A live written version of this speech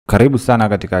Karibu sana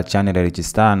katika channel ya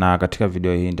Richstar, na katika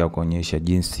video hii nitakuonyesha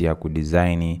jinsi ya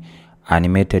kudesign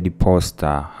animated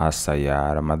poster hasa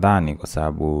ya Ramadhani, kwa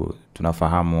sababu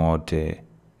tunafahamu wote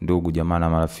ndugu jamaa na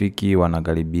marafiki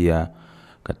wanakaribia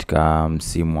katika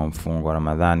msimu wa mfungo wa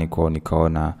Ramadhani. Kwa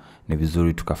nikaona ni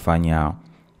vizuri tukafanya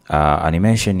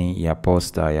animation ya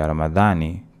poster ya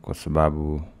Ramadhani, kwa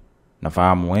sababu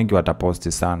nafahamu wengi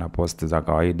wataposti sana posti za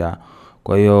kawaida.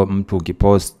 Kwa hiyo mtu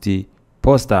ukiposti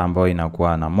poster ambayo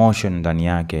inakuwa na motion ndani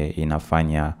yake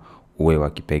inafanya uwe wa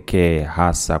kipekee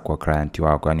hasa kwa client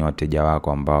wako, yani wateja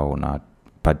wako ambao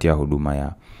unapatia huduma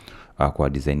ya kwa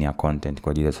design ya content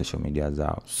kwa ajili ya social media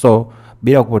zao. So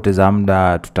bila kupoteza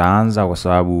muda tutaanza, kwa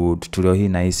sababu tutorial hii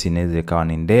nahisi inaweza ikawa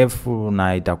ni ndefu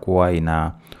na itakuwa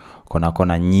ina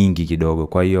kona nyingi kidogo.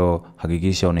 Kwa hiyo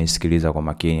hakikisha unaisikiliza kwa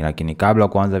makini, lakini kabla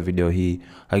kuanza video hii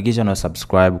hakikisha una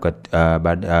subscribe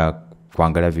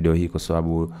kuangalia video hii, kwa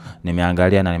sababu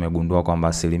nimeangalia na nimegundua kwamba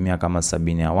asilimia kama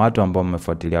 70 ya watu ambao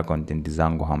mmefuatilia content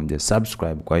zangu hamja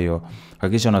subscribe. Kwa hiyo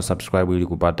hakikisha una subscribe ili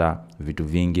kupata vitu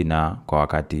vingi na kwa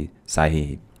wakati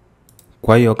sahihi.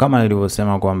 Kwa hiyo kama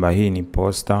nilivyosema kwamba hii ni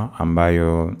poster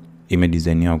ambayo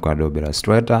imedesigniwa kwa Adobe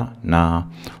Illustrator, na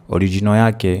original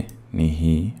yake ni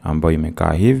hii ambayo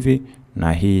imekaa hivi.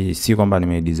 Na hii si kwamba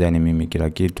nimedesign mimi kila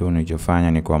kitu,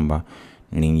 nilichofanya ni kwamba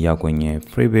niliingia kwenye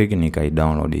Freepik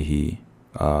download hii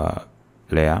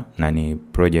layer na ni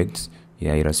projects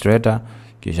ya Illustrator,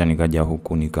 kisha nikaja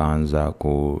huku nikaanza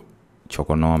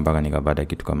kuchokonoa mpaka nikapata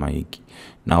kitu kama hiki.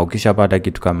 Na ukishapata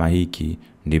kitu kama hiki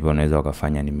ndipo unaweza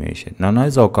ukafanya animation, na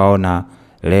unaweza ukaona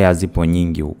layer zipo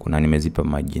nyingi huku na nimezipa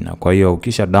majina. Kwa hiyo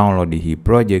ukisha download hii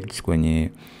project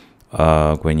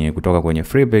kutoka kwenye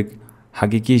Freepik,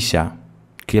 hakikisha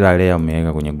kila layer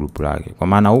umeweka kwenye group lake, kwa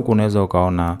maana huku unaweza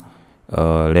ukaona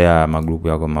layer magrupu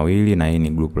yako mawili, na hii ni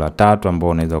group la tatu ambao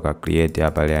unaweza ukacreate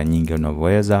hapa layer nyingi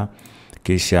unavyoweza.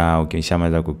 Kisha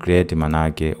ukishamaliza kucreate, maana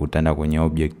yake utaenda kwenye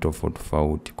object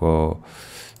tofauti. Kwa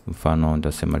mfano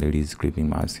utasema release clipping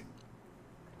mask.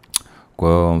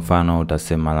 Kwa mfano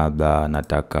utasema labda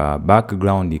nataka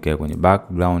background ikae kwenye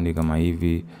background kama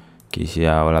hivi.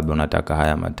 Kisha labda unataka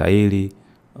haya mataili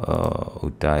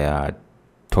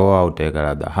utayatoa, utaweka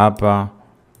labda hapa.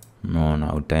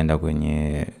 Unaona, utaenda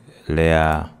kwenye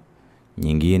layer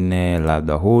nyingine,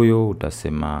 labda huyu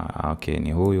utasema okay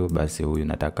ni huyu, basi huyu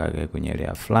nataka akae kwenye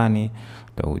layer fulani.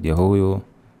 Utakuja huyu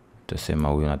utasema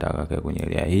huyu nataka akae kwenye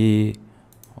layer hii,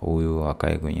 huyu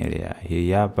akae kwenye layer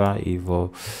hii hapa.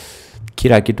 Hivyo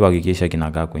kila kitu hakikisha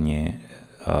kinakaa kwenye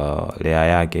layer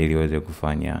yake ili uweze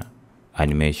kufanya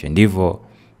animation. Ndivyo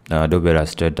Adobe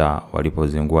Illustrator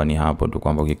walipozingua ni hapo tu,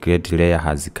 kwamba ukicreate layer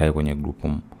hazikae kwenye group,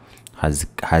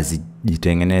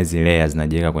 hazijitengenezi layer,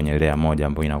 zinajiweka kwenye layer moja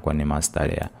ambayo inakuwa ni master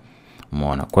layer.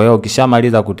 Umeona? Kwa hiyo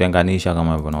ukishamaliza kutenganisha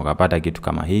kama hivyo na ukapata kitu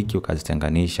kama hiki,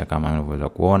 ukazitenganisha kama unavyoweza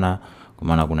kuona, kwa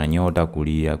maana kuna nyota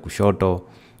kulia kushoto,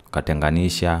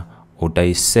 ukatenganisha,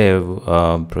 utaisave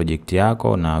project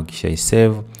yako. Na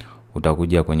ukishaisave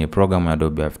utakuja kwenye program ya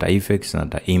Adobe After Effects na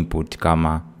uta input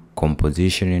kama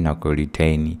composition na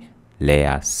retain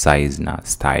layer size na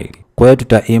style. Kwa hiyo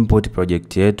tuta import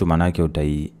project yetu, maana yake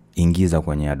utaiingiza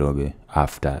kwenye Adobe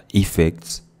After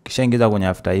Effects. Kisha ingiza kwenye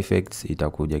After Effects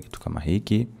itakuja kitu kama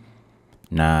hiki,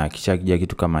 na kisha kija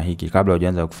kitu kama hiki, kabla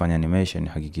hujaanza kufanya animation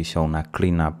hakikisha una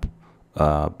clean up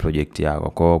project yako.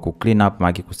 Kwa ku clean up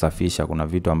maana kusafisha, kuna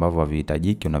vitu ambavyo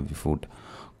havihitajiki unavifuta.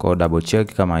 Kwa double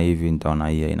check kama hivi, nitaona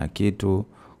hii haina kitu,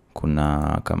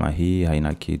 kuna kama hii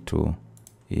haina kitu,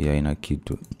 hii haina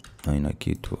kitu, haina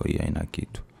kitu, hii haina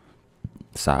kitu.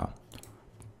 Sawa.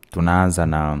 Tunaanza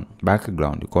na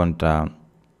background. Kwa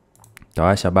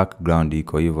nitawasha background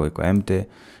iko hivyo, iko empty.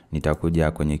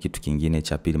 Nitakuja kwenye kitu kingine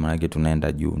cha pili, maana yake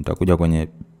tunaenda juu. Nitakuja kwenye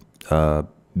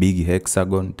big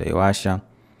hexagon, nitaiwasha.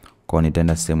 Kwa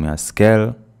nitaenda sehemu ya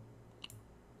scale,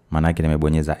 maana yake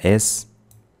nimebonyeza S.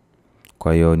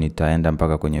 Kwa hiyo nitaenda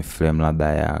mpaka kwenye frame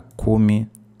labda ya 10,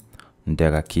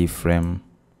 nitaweka keyframe,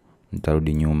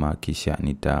 nitarudi nyuma, kisha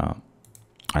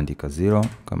nitaandika 0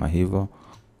 kama hivyo.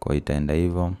 Kwa itaenda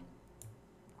hivyo,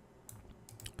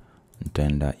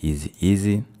 nitaenda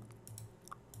easy.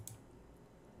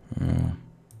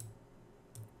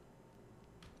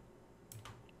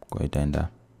 Kwa itaenda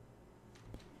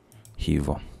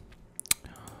hivyo.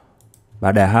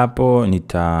 Baada ya hapo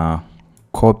nita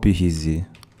copy hizi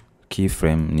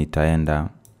keyframe, nitaenda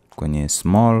kwenye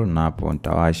small, na hapo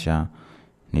nitawasha,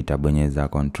 nitabonyeza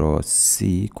Ctrl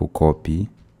C kucopy,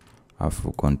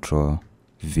 afu Ctrl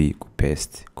V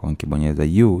kupaste. Kwa nikibonyeza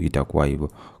U itakuwa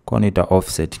hivyo. Kwa nita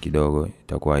offset kidogo,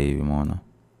 itakuwa hivi, umeona?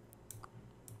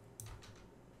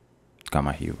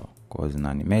 Kama hivyo. Kwa zina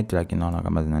animate, lakini naona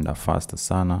kama zinaenda faster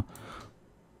sana.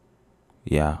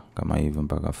 kama hivyo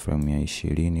mpaka frame ya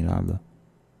 20 labda.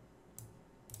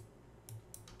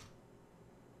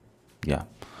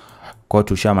 Kwa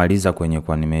tushamaliza kwenye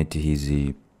kuanimate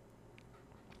hizi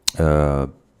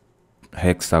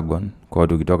hexagon. Kwa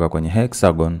tukitoka kwenye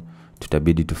hexagon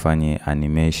tutabidi tufanye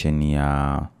animation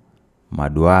ya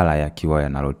maduara yakiwa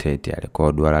yana rotate yale.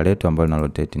 Kwa duara letu ambalo lina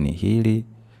rotate ni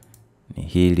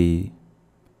hili.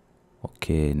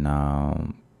 Okay, na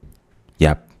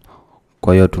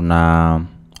kwa hiyo tuna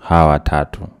hawa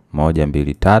tatu, 1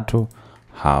 2 3,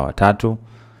 hawa tatu.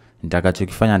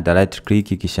 Nitakachokifanya nita right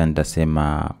click kisha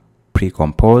nitasema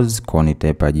pre-compose. Kwa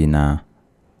nitaipa jina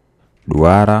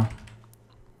duara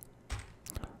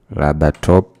labda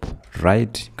top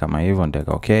right kama hivyo,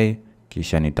 nitaweka okay,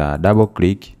 kisha nita double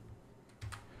click,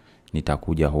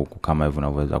 nitakuja huku kama hivyo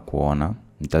unaweza kuona.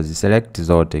 Nitaziselect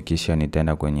zote kisha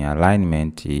nitaenda kwenye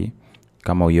alignment hii.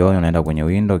 Kama uione unaenda kwenye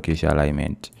window kisha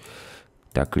alignment.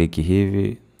 Nita click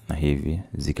hivi na hivi,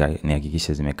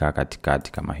 nihakikishe zimekaa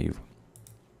katikati kama hivyo.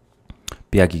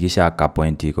 Pia hakikisha ka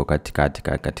point iko katikati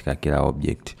katika kila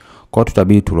object. Kwa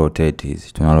tutabidi tu rotate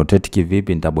hizi. Tuna rotate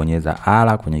kivipi? Nitabonyeza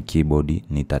R kwenye keyboard,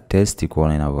 nita test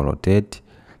kuona inavyo rotate.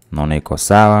 Naona iko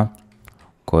sawa.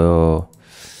 Kwa hiyo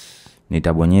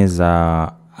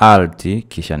nitabonyeza Alt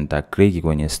kisha nita click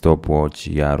kwenye stopwatch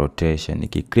ya rotation.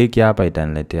 Nikiklik hapa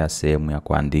itaniletea sehemu ya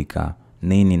kuandika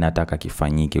nini nataka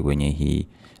kifanyike kwenye hii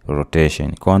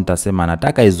rotation. Kwa hiyo nitasema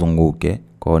nataka izunguke.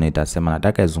 Kwa hiyo nitasema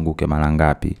nataka izunguke mara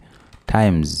ngapi?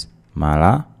 Times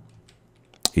mara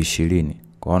 20.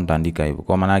 Kwa hiyo nitaandika hivyo.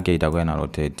 Kwa maana yake itakuwa ina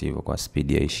rotate hivyo kwa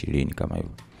speed ya 20 kama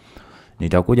hivyo.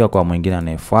 Nitakuja kwa mwingine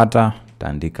anayefuata,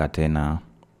 nitaandika tena,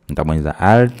 nitabonyeza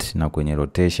Alt na kwenye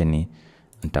rotation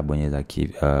nitabonyeza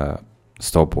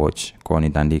stopwatch. Kwa hiyo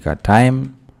nitaandika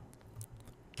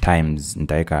times,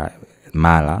 nitaweka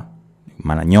mara,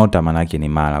 maana nyota maana yake ni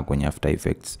mara kwenye After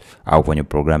Effects au kwenye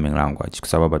programming language, kwa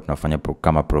sababu tunafanya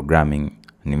kama programming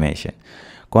animation.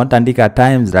 Kwa nitaandika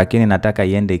times, lakini nataka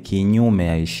iende kinyume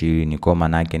ya 20. Kwa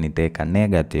maana yake nitaweka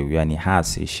negative, yani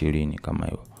hasi 20 kama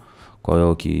hivyo. Kwa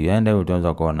hiyo ukienda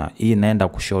utaanza kuona hii inaenda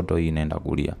kushoto, hii inaenda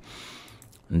kulia.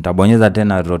 Nitabonyeza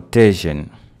tena rotation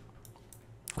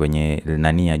kwenye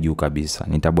nani ya juu kabisa.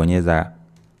 Nitabonyeza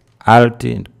Alt,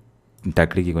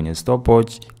 nitaklik kwenye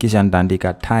stopwatch kisha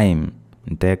nitaandika time,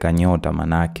 nitaweka nyota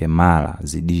maana yake mara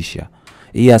zidisha.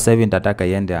 Hii sasa hivi nitataka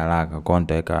iende haraka, kwa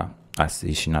nitaweka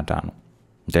 25.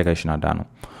 Nitaweka 25.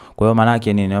 Kwa hiyo maana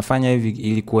yake ninafanya hivi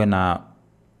ili kuwe na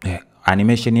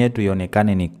animation yetu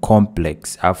ionekane ni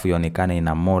complex, afu ionekane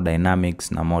ina more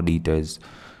dynamics na more details.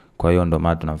 Kwa hiyo ndo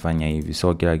maana tunafanya hivi,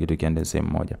 so kila kitu kiende sehemu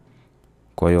moja.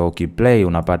 Kwa hiyo ukiplay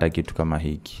unapata kitu kama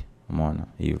hiki. Umeona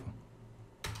hivyo.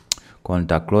 Kwa hiyo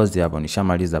nita close hapo,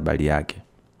 nishamaliza bali yake.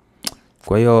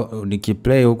 Kwa hiyo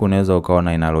nikiplay huku unaweza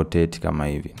ukaona ina rotate kama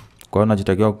hivi. Kwa hiyo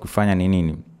tunachotakiwa kufanya ni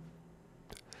nini?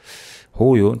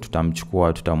 Huyu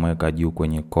tutamchukua, tutamweka juu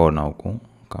kwenye kona huku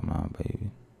kama hapa hivi.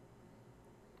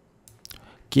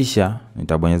 Kisha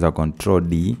nitabonyeza Control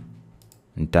D,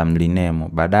 nitamrename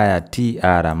baada ya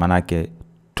TR manake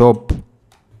top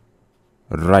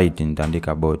right,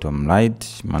 nitaandika bottom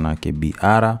right manake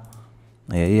BR.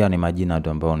 Hiyo ni majina tu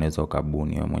ambayo unaweza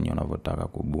ukabuni wewe mwenyewe unavyotaka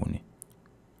kubuni.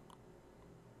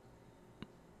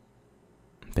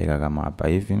 Peka kama hapa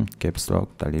hivi, caps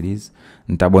lock, ta release.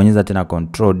 Nitabonyeza tena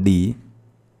Control D,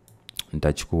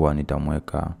 nitachukua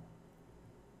nitamweka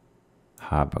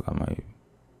hapa kama hivi.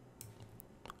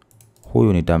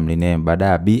 Huyu nitamrename baada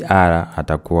ya BR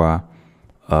atakuwa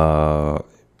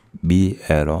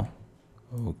BL.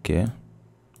 Okay.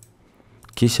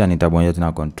 Kisha nitabonyeza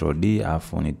tena Control D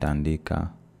afu nitaandika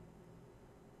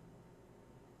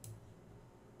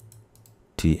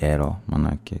TL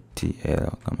manake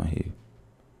TL kama hivi.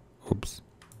 Oops.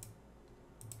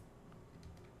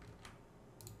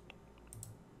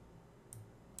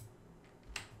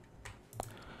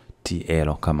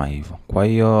 TL kama hivyo. Kwa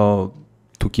hiyo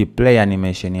tukiplay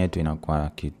animation yetu inakuwa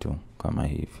kitu kama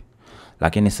hivi.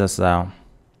 Lakini sasa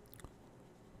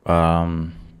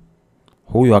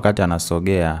huyu wakati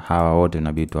anasogea hawa wote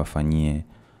inabidi tuwafanyie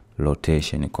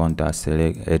rotation. Konta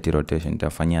select rotation,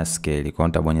 nitafanyia scale.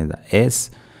 Konta bonyeza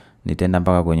S, nitaenda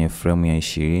mpaka kwenye frame ya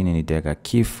 20, nitaweka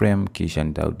keyframe kisha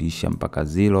nitarudisha mpaka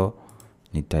 0,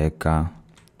 nitaweka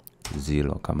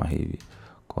 0 kama hivi.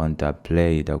 Konta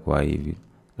play itakuwa hivi.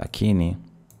 Lakini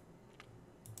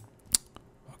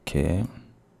okay,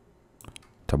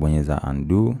 nitabonyeza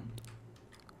undo.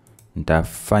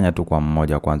 Nitafanya tu kwa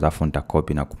mmoja kwanza afu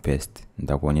nitacopy na kupaste.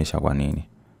 Nitakuonyesha kwa nini.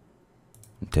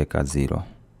 Nitaweka 0.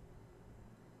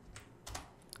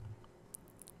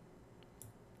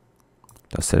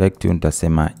 Nita select,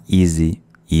 nitasema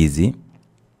easy.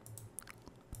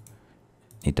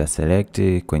 nita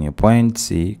select kwenye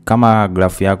points. Kama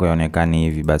graph yako yaonekani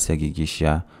hivi, basi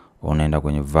hakikisha unaenda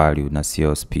kwenye value na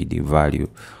sio speed value,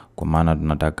 kwa maana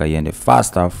tunataka iende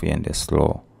fast afu iende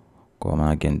slow. Kwa maana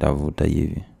yake nitavuta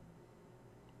hivi,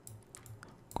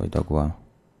 kwa itakuwa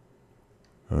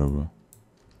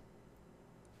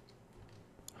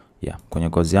kwenye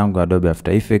course yangu ya Adobe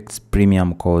After Effects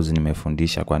Premium course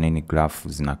nimefundisha kwa nini graph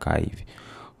zinakaa hivi.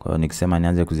 Kwa hiyo nikisema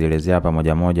nianze kuzielezea hapa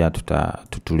moja moja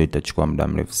tutachukua muda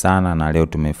mrefu sana, na leo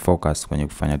tumefocus kwenye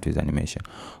kufanya tu animation.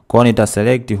 Kwa hiyo nita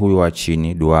select huyu wa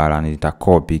chini duara, nita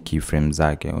copy keyframe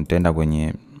zake. Utaenda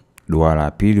kwenye duara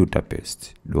ya pili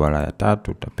utapaste, duara ya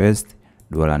tatu utapaste,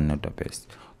 duara ya nne utapaste.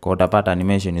 Kwa hiyo utapata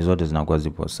animation zote zinakuwa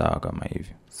zipo sawa kama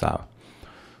hivi. Sawa.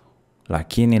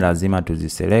 Lakini lazima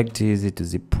tuziselect hizi,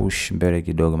 tuzipush mbele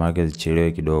kidogo, maana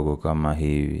zichelewe kidogo kama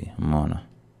hivi. Umeona?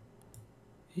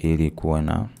 Ili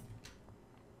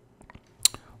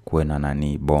kuwe na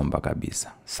nani bomba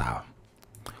kabisa. Sawa.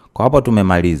 Kwa hapo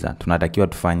tumemaliza. Tunatakiwa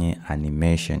tufanye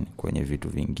animation kwenye vitu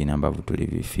vingine ambavyo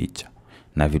tulivificha.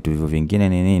 Na vitu hivyo vingine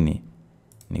ni nini?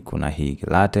 Ni kuna hii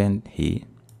latent hii.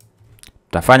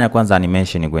 Tutafanya kwanza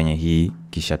animation kwenye hii,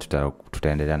 kisha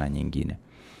tutaendelea na nyingine.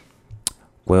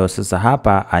 Kwa hiyo sasa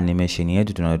hapa animation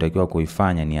yetu tunayotakiwa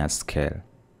kuifanya ni ya scale.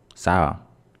 Sawa?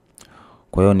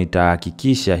 Kwa hiyo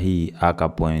nitahakikisha hii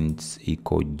anchor points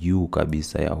iko juu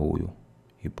kabisa ya huyu.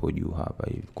 Ipo juu hapa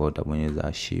hivi. Kwa hiyo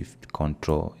utabonyeza shift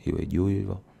control iwe juu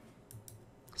hivyo.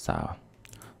 Sawa.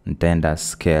 Nitaenda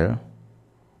scale.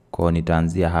 Kwa hiyo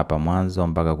nitaanzia hapa mwanzo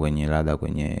mpaka kwenye labda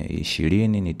kwenye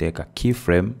 20, nitaweka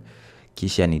keyframe,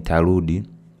 kisha nitarudi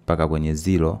mpaka kwenye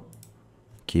 0.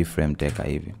 Keyframe teka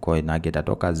hivi. Kwa hiyo nake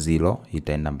itatoka 0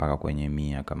 itaenda mpaka kwenye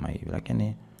 100 kama hivi.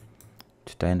 Lakini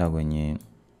tutaenda kwenye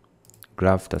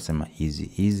graph, tutasema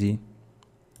easy.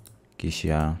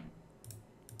 Kisha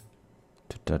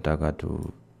tutataka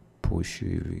tu push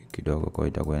hivi kidogo, kwa hiyo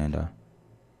itakuwa inaenda.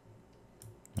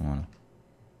 Unaona?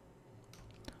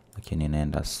 Lakini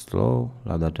inaenda slow,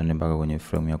 labda tuende mpaka kwenye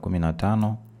frame ya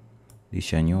 15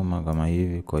 kisha nyuma kama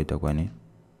hivi, kwa hiyo itakuwa ni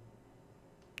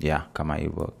kama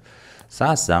hivyo.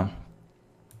 Sasa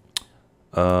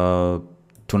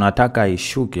tunataka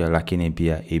ishuke lakini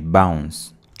pia ibounce.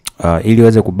 Ili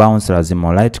iweze kubounce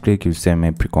lazima right click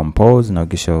useme precompose, na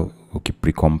kisha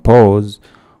ukiprecompose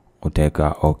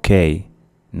utaweka okay.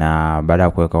 Na baada ya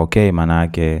kuweka okay, maana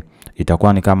yake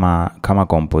itakuwa ni kama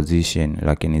composition,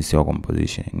 lakini sio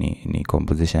composition, ni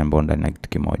composition ambayo ndani ya kitu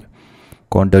kimoja.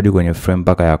 Kwa hiyo nitarudi kwenye frame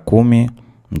mpaka ya 10,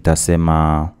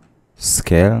 nitasema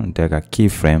scale, nitaweka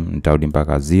keyframe, nitarudi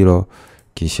mpaka 0,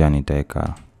 kisha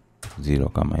nitaweka 0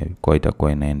 kama hivi. Kwa hiyo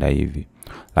itakuwa inaenda hivi.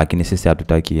 Lakini sisi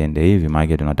hatutaki iende hivi,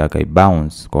 maana tunataka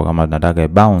ibounce. Kwa kama tunataka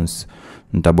ibounce,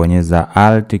 nitabonyeza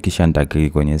alt kisha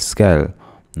nitaklik kwenye scale,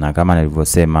 na kama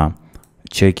nilivyosema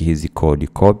check hizi code,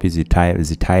 copy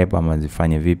zitype ama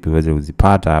zifanye vipi uweze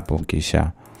kuzipata hapo,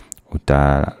 kisha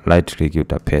uta right click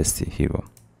utapaste hivyo.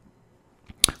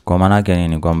 Kwa maana yake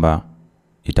nini? Kwamba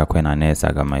itakuwa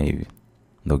inanesa kama hivi.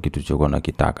 Ndio kitu chokuwa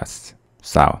nakitaka.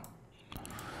 Sawa.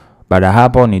 Baada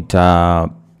hapo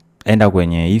nitaenda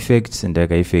kwenye effects,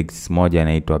 nitaweka effects moja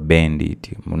inaitwa bend.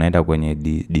 Unaenda kwenye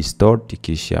distort,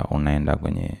 kisha unaenda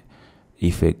kwenye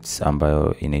effects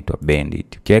ambayo inaitwa bend.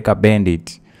 Ukiweka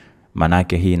bend, maana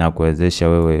yake hii inakuwezesha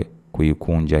wewe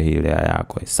kuikunja hii layer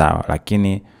yako. Sawa.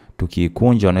 Lakini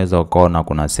tukiikunja unaweza ukaona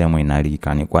kuna sehemu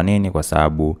inalika. Ni kwa nini? Kwa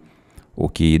sababu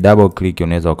double click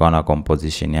unaweza ukaona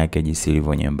composition yake jinsi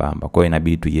ilivyo nyembamba. Kwa hiyo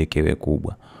inabidi tuiwekewe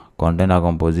kubwa.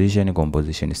 Content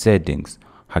composition settings,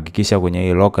 hakikisha kwenye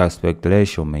hii local aspect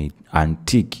ratio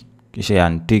untick, kisha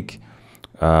untick.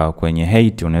 Kwenye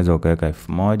height unaweza ukaweka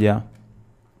 1000,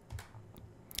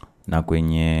 na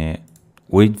kwenye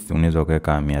width unaweza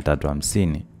ukaweka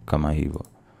 350 kama hivyo.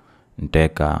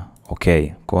 Nitaweka okay.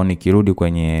 Kwa hiyo nikirudi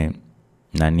kwenye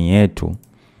nani yetu,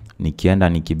 nikienda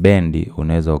nikibendi,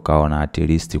 unaweza ukaona at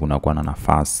least kunakuwa na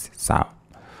nafasi. Sawa.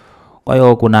 Kwa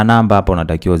hiyo kuna namba hapo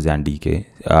unatakiwa ziandike.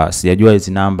 Sijajua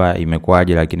hizi namba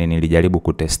imekuaje, lakini nilijaribu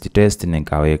kutest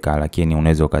nikaweka, lakini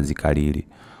unaweza ukazikariri.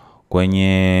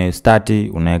 Kwenye start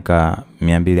unaweka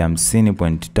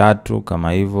 250.3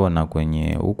 kama hivyo, na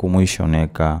kwenye huku mwisho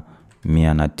unaweka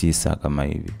 109 kama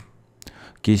hivi.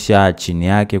 Kisha chini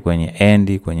yake kwenye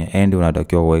end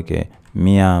unatakiwa uweke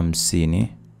 150.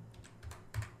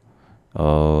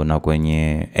 Na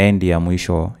kwenye end ya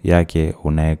mwisho yake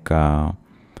unaweka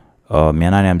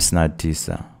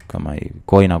 859 kama hivi.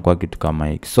 Kwa hiyo inakuwa kitu kama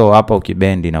hiki. So hapa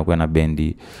ukibendi inakuwa na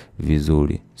bendi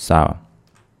vizuri. Sawa.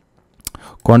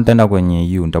 Kwa nitaenda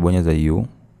kwenye U, nitabonyeza U.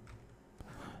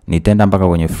 Nitaenda mpaka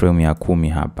kwenye frame ya 10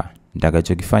 hapa.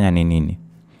 Nitakachokifanya ni nini?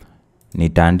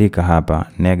 Nitaandika hapa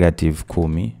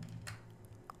 -10.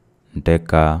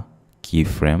 nitaweka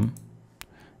keyframe,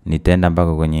 nitaenda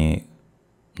mpaka kwenye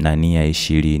nani ya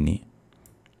 20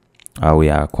 au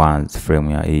ya kwanza,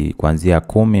 frame ya hii kuanzia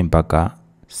 10 mpaka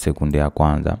sekunde ya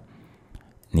kwanza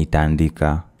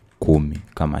nitaandika 10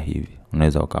 kama hivi,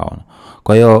 unaweza ukaona.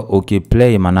 Kwa hiyo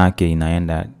ukiplay manake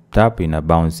inaenda tap, ina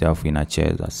bounce alafu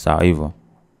inacheza. Sawa, hivyo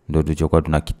ndio tulichokuwa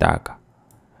tunakitaka.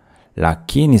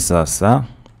 Lakini sasa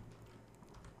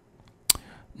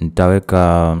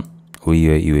nitaweka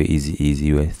iwe easy,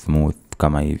 iwe smooth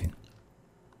kama hivi.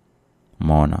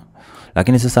 Umeona?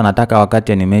 Lakini sasa nataka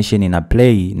wakati animation ina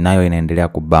play nayo inaendelea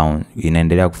kubounce,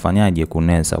 inaendelea kufanyaje,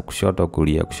 kunesa kushoto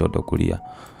kulia kushoto kulia.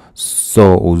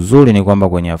 So uzuri ni kwamba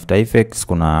kwenye After Effects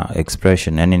kuna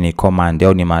expression, yani ni command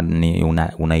au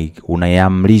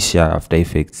unaiamrisha After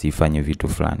Effects ifanye vitu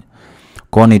fulani.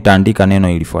 Kwa nitaandika neno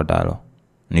ilifuatalo.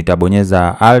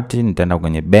 Nitabonyeza alt, nitaenda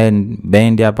kwenye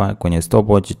bend hapa kwenye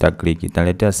stopwatch, nita click,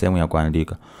 italetea sehemu ya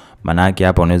kuandika. Maana yake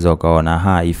hapa unaweza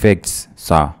ukaona effects.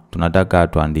 Sawa, tunataka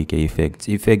tuandike effects.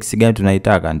 Effects gani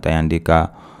tunaitaka? Nitaandika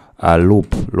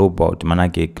loop out. Maana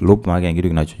yake loop ni kitu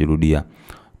kinachojirudia.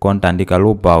 Kwa nitaandika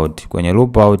loop out. Kwenye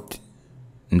loop out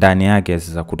ndani yake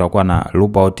sasa kutakuwa na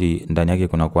loop out, ndani yake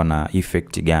kunakuwa na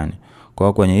effect gani?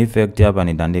 Kwa kwenye effect hapa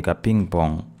nitaandika ping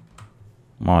pong.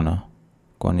 Umeona?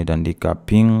 Kwa nitaandika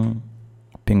ping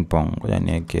pong. Kwa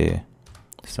niweke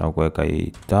sasa kuweka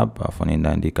hii tab, afu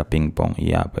nitaandika ping pong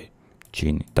hii hapa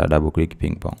chini. Ta double click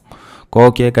ping pong. Kwa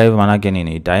ukiweka hivyo maana yake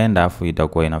nini? Itaenda afu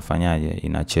itakuwa inafanyaje?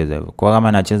 Inacheza hivyo. Kwa kama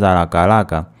inacheza haraka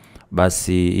haraka,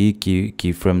 basi hii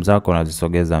keyframe zako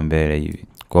unazisogeza mbele hivi.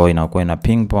 Kwa hiyo inakuwa ina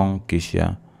ping pong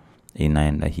kisha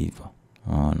inaenda hivyo.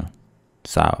 Unaona?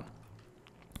 Sawa.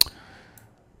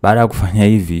 Baada ya kufanya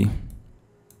hivi,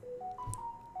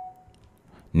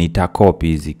 nitacopy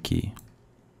hizi key.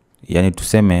 Yani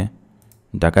tuseme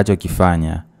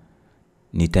nitakachokifanya,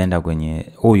 nitaenda kwenye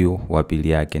huyu wa pili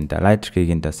yake, nita right click,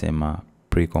 nitasema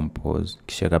pre-compose.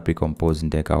 Kisha ka pre-compose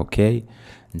nitaweka okay.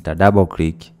 Nita double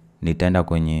click, nitaenda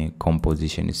kwenye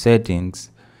composition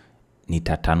settings,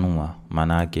 nitatanua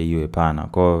maana yake iwe pana.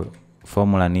 Kwa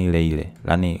formula ni ile ile,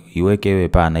 yani iweke iwe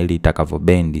pana ili itakavyo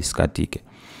bend isikatike.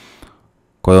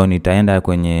 Kwa hiyo nitaenda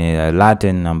kwenye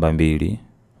laten namba 2.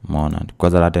 Umeona?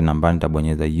 Kwanza laten namba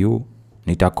nitabonyeza U,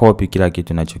 nitacopy kila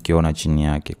kitu ninachokiona chini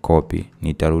yake, copy.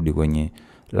 Nitarudi kwenye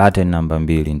laten namba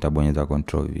 2, nitabonyeza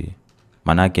control V.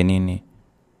 Maana yake nini?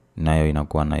 Nayo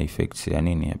inakuwa na effects ya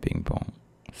nini? Ya ping pong.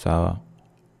 Sawa?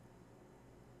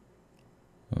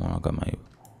 Unaona kama hivyo.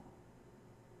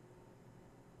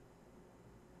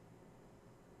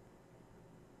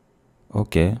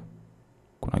 Okay.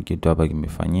 Kuna kitu hapa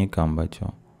kimefanyika ambacho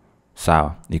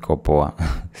sawa, iko poa.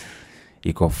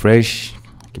 Iko fresh.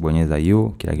 Kibonyeza U,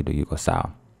 kila kitu kiko sawa.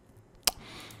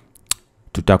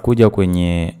 Tutakuja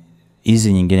kwenye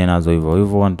hizi nyingine nazo hivyo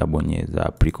hivyo,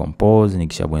 nitabonyeza pre-compose.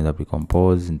 Nikishabonyeza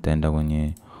pre-compose, nitaenda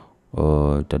kwenye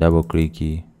double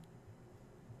click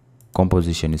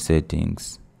composition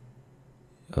settings,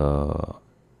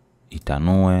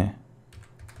 itanue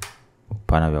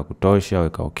upana vya kutosha,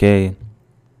 weka okay.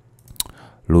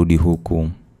 Rudi huku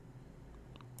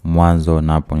mwanzo,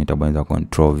 napo nitabonyeza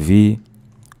control V.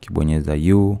 Kibonyeza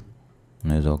U,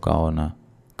 unaweza ukaona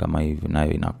kama hivi,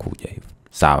 nayo inakuja hivi.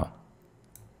 Sawa.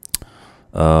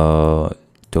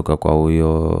 Toka kwa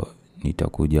huyo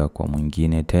nitakuja kwa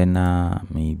mwingine tena,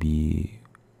 maybe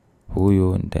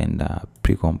huyo, nitaenda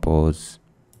pre-compose,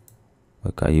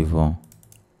 weka hivyo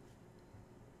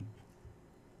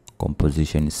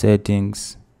composition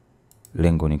settings,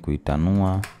 lengo ni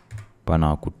kuitanua pana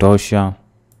wa kutosha.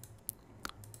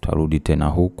 Tarudi tena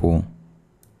huku,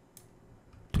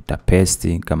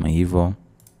 tutapesti kama hivyo.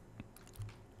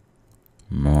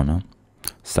 Umeona?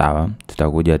 Sawa.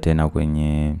 Tutakuja tena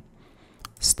kwenye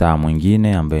star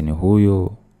mwingine ambaye ni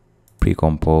huyo,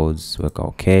 pre-compose, weka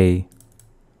okay.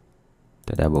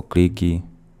 Double click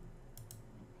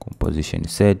composition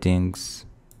settings,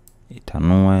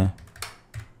 itanue.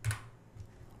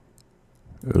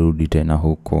 Rudi tena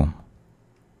huko,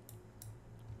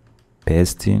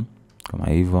 paste kama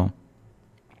hivyo.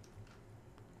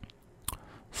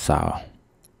 Sawa.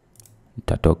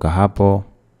 Nitatoka hapo.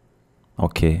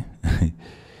 Okay.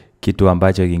 Kitu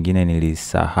ambacho kingine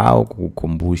nilisahau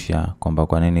kukukumbusha kwamba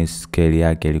kwa nini scale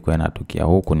yake ilikuwa inatokea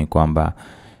huku ni kwamba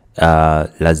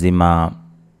lazima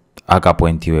aka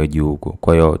point iwe juu huko.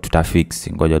 Kwa hiyo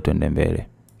tutafix, ngoja tuende mbele.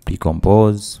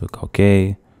 Pre-compose, weka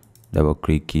okay. Double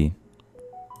click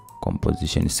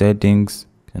composition settings,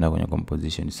 tena kwenye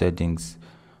composition settings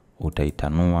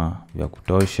utaitanua vya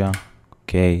kutosha.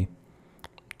 Okay.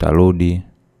 Tarudi,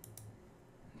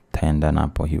 taenda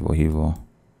napo hivyo,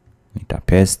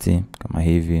 nitapesti kama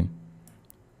hivi.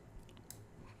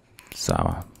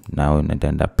 Sawa. Now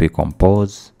nitaenda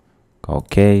pre-compose.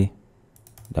 Okay.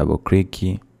 Double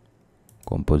click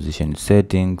composition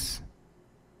settings,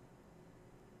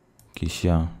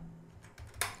 kisha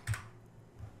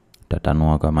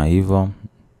tatanua kama hivyo.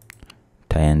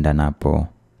 Taenda napo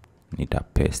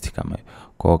nitapaste kama hivyo.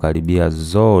 Kwa karibia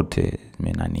zote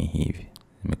zimenani hivi,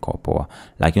 zimekopoa.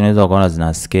 Lakini unaweza kuona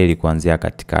zina scale kuanzia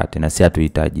katikati na si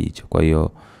hatuhitaji hicho. Kwa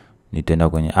hiyo nitaenda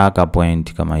kwenye anchor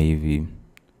point kama hivi.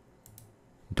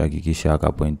 Nitahakikisha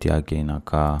anchor point yake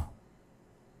inakaa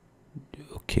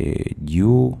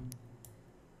juu.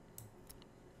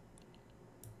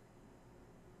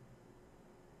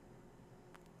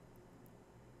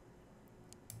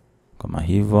 Kama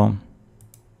hivyo.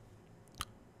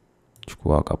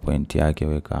 Chukua ka point yake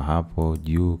weka hapo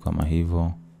juu kama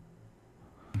hivyo.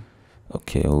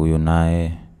 Huyu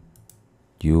naye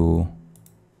juu.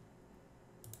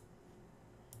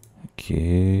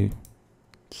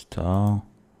 Star.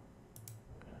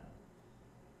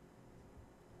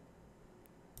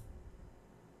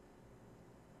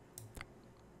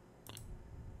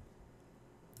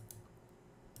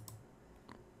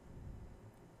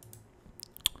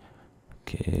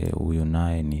 Huyu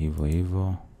naye ni hivyo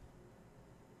hivyo.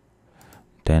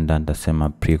 Tenda nitasema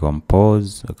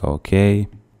pre-compose,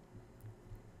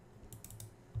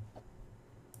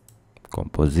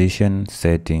 composition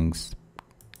settings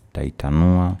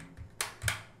taitanua.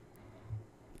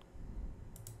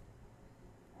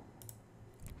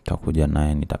 Takuja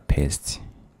naye nitapaste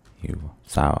hivyo.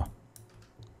 Sawa.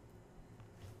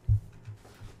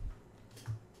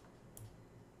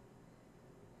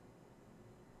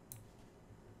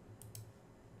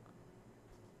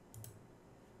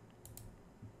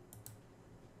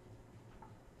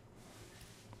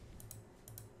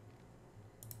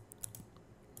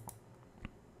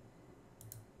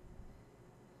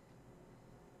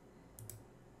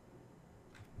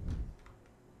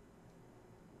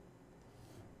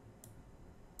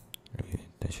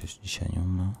 Tashushisha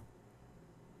nyuma.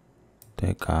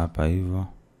 Teka hapa hivyo.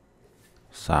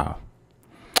 Sawa.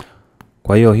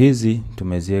 Kwa hiyo hizi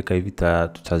tumeziweka hivi,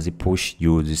 tutazipush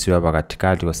juu zisiwe hapa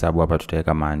katikati kwa sababu hapa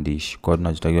tutaweka maandishi. Kwa hiyo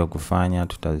tunachotakiwa kufanya,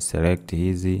 tutaselect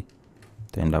hizi,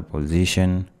 tutaenda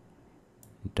position,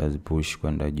 tutazipush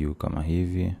kwenda juu kama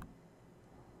hivi.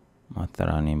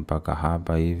 Mathalani mpaka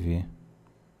hapa hivi.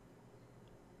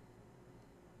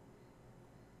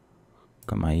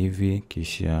 Kama hivi,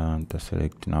 kisha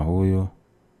nitaselect na huyu.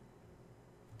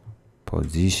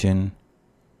 Position.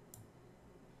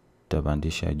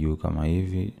 Nitapandisha juu kama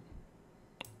hivi.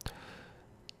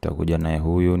 Nitakuja naye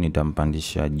huyu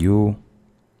nitampandisha juu.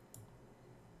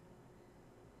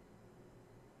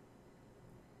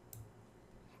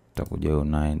 Nitakuja huyu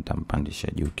naye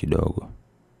nitampandisha juu kidogo.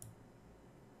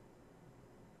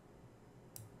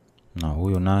 Na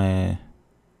huyu naye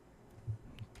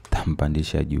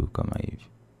nitampandisha juu kama hivi.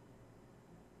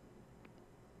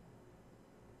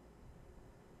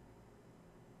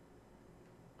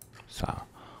 Sawa.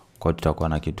 Kwa tutakuwa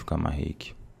na kitu kama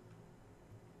hiki.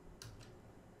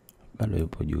 Bado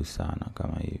yupo juu sana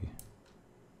kama hivi.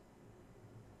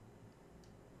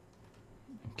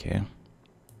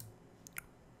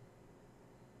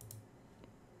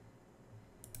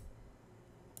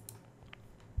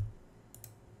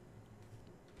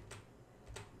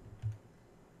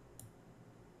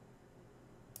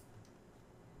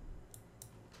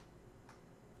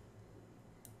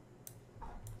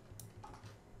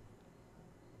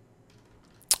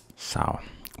 Sawa.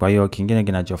 Kwa hiyo kingine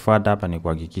kinachofuata hapa ni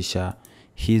kuhakikisha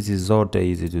hizi zote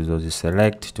hizi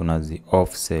tulizoziselect tunazi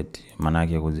offset. Maana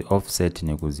yake kuzi offset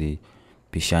ni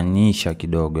kuzipishanisha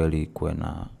kidogo ili kuwe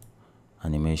na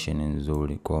animation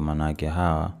nzuri. Kwa maana yake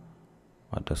hawa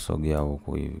watasogea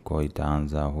huku hivi. Kwa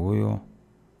itaanza huyo,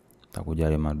 takuja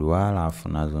ile maduara afu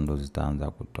nazo ndo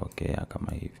zitaanza kutokea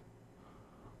kama hivi.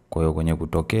 Kwa hiyo kwenye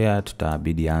kutokea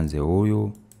tutabidi anze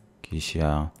huyu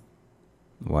kisha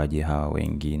waje hawa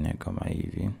wengine kama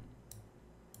hivi.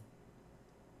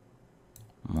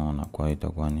 Umeona, kwa hiyo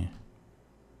itakuwa ni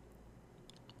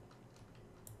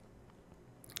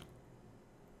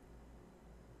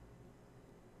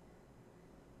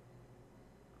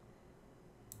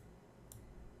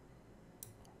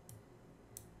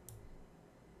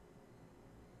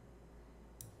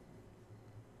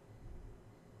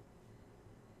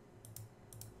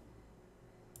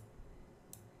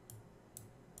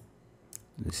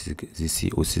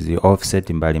usizi offset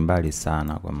mbali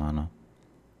sana kwa maana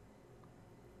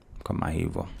kama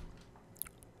hivyo.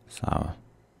 Sawa.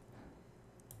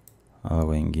 Hawa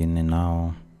wengine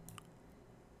nao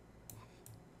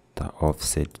ta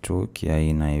offset tu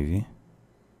kiaina hivi.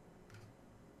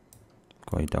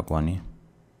 Kwa itakuwa ni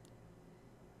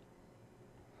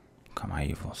kama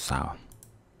hivyo. Sawa.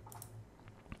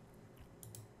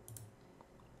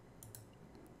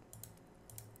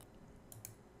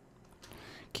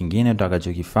 Kingine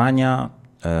utakachokifanya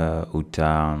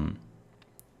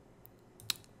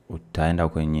utaenda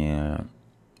kwenye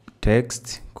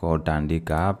text, kwa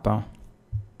utaandika hapa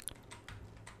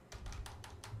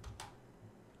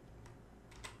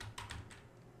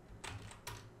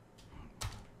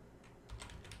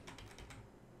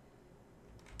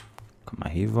kama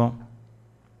hivyo.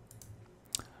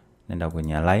 Nenda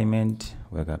kwenye alignment,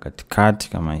 weka katikati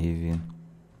kama hivi.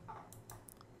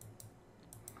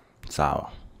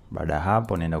 Sawa. Baada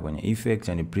hapo nenda kwenye effects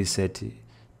and preset,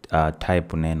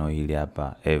 type neno hili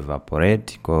hapa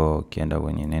evaporate. Kwa ukienda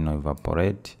kwenye neno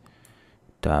evaporate,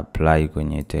 uta apply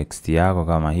kwenye text yako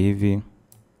kama hivi.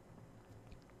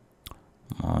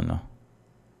 Unaona,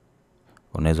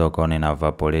 unaweza ukaona ina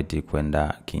evaporate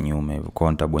kwenda kinyume.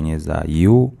 Kwa nitabonyeza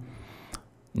U,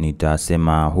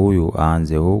 nitasema huyu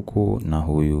aanze huku na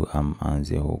huyu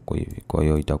aanze huku hivi. Kwa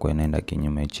hiyo itakuwa inaenda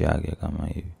kinyume chake kama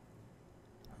hivi.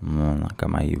 Unaona,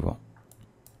 kama hivyo.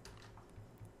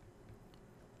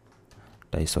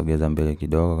 Taisogeza mbele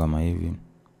kidogo kama hivi.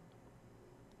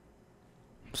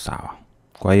 Sawa.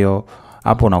 Kwa hiyo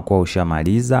hapo unakuwa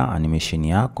ushamaliza animation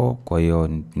yako. Kwa hiyo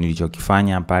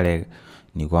nilichokifanya pale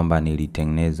ni kwamba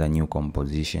nilitengeneza new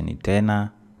composition tena,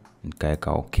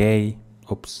 nikaweka okay.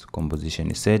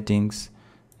 Composition settings,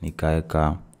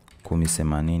 nikaweka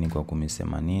 1080 kwa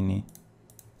 1080.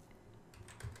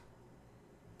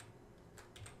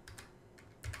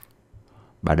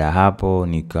 Baada hapo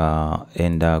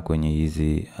nikaenda kwenye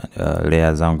hizi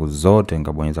layer zangu zote,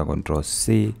 nikabonyeza Ctrl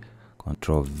C,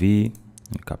 Ctrl V,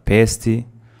 nikapaste.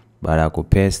 Baada ya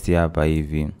kupaste hapa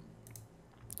hivi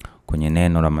kwenye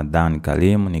neno Ramadhan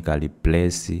Karim,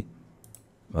 nikaliplace,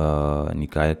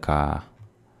 nikaweka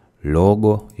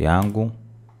logo yangu.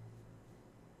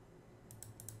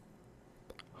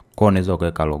 Kwa unaweza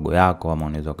kuweka logo yako ama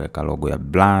unaweza kuweka logo ya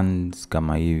brands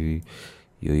kama hivi,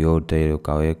 yoyote ile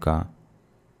ukaweka.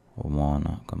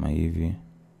 Umeona kama hivi.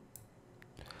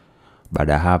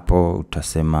 Baada hapo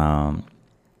utasema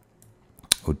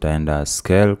utaenda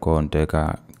scale, kwa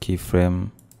nitaweka keyframe,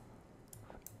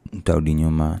 nitarudi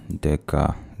nyuma,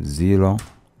 nitaweka 0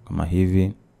 kama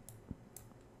hivi.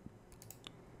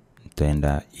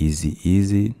 Nitaenda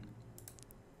easy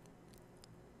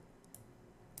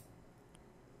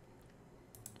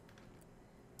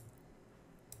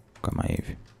kama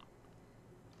hivi.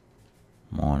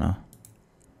 Umeona,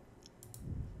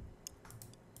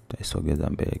 taisogeza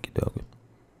mbele kidogo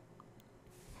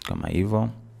kama hivyo.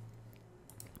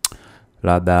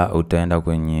 Labda utaenda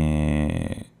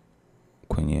kwenye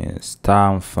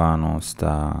star, mfano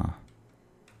star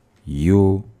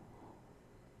U,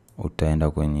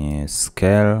 utaenda kwenye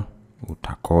scale,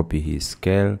 utakopi hii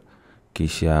scale,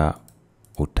 kisha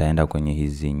utaenda kwenye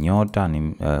hizi nyota,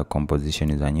 ni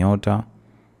composition za nyota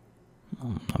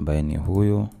ambaye ni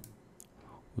huyu.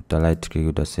 Uta right click,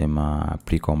 utasema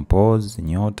pre-compose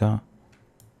nyota,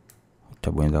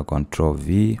 utabonyeza Ctrl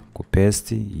V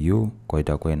kupaste U, kwa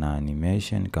itakuwa na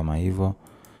animation kama hivyo.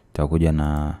 Itakuja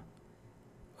na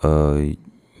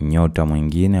nyota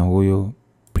mwingine huyu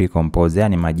pre-compose,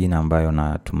 yani majina ambayo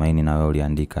natumaini na wewe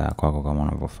uliandika kwako kama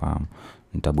unavyofahamu.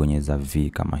 Nitabonyeza V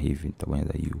kama hivi,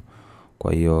 nitabonyeza U.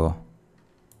 Kwa hiyo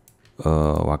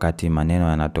wakati maneno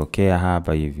yanatokea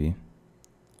hapa hivi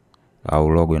au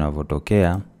logo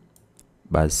inavyotokea,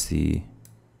 basi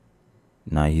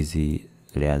na hizi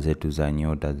layer zetu za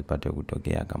nyota zipate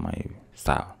kutokea kama hivi.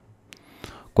 Sawa.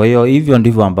 Kwa hiyo hivyo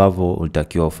ndivyo ambavyo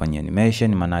utakiwa ufanye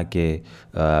animation. Manake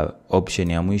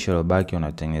option ya mwisho iliyobaki,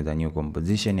 unatengeneza new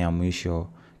composition ya mwisho,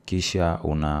 kisha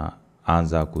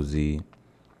unaanza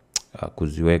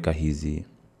kuziweka hizi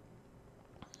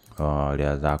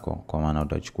layer zako. Kwa maana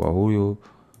utachukua huyu,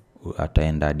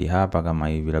 ataenda hadi hapa kama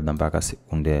hivi, labda mpaka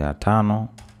sekunde ya 5,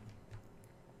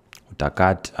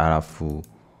 utakat, alafu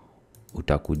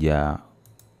utakuja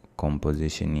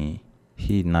composition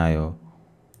hii nayo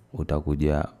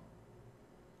utakuja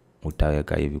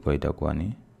utaweka hivi, kwa itakuwa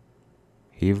ni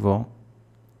hivyo,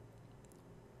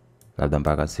 labda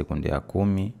mpaka sekunde ya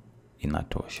 10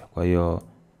 inatosha. Kwa hiyo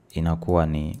inakuwa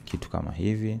ni kitu kama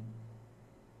hivi.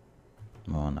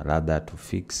 Umeona, labda tu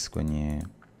fix kwenye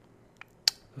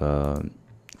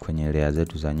layer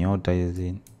zetu za nyota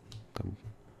hizi,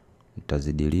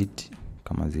 nitazidelete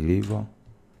kama zilivyo.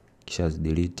 Kisha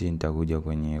zidelete, nitakuja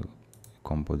kwenye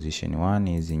composition 1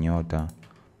 hizi nyota,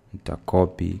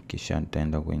 nitakopi, kisha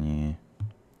nitaenda kwenye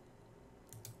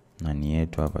nani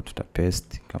yetu hapa,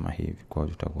 tutapaste kama hivi. Kwa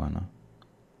hiyo tutakuwa na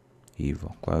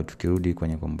hivyo. Kwa hiyo tukirudi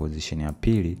kwenye composition ya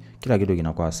pili, kila kitu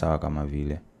kinakuwa sawa kama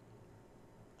vile.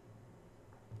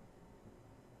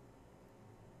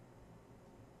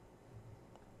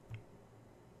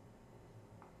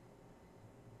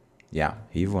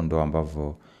 hivyo ndo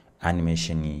ambavyo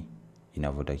animation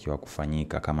inavyotakiwa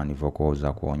kufanyika kama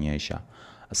nilivyokuwa kuonyesha.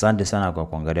 Asante sana kwa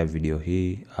kuangalia video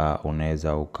hii.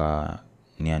 Unaweza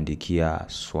ukaniandikia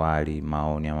swali,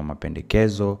 maoni ama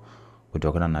mapendekezo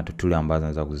kutokana na tutorial ambazo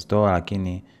naweza kuzitoa,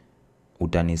 lakini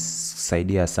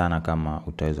utanisaidia sana kama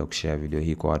utaweza kushare video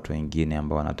hii kwa watu wengine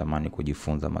ambao wanatamani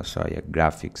kujifunza masuala ya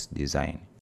graphics design.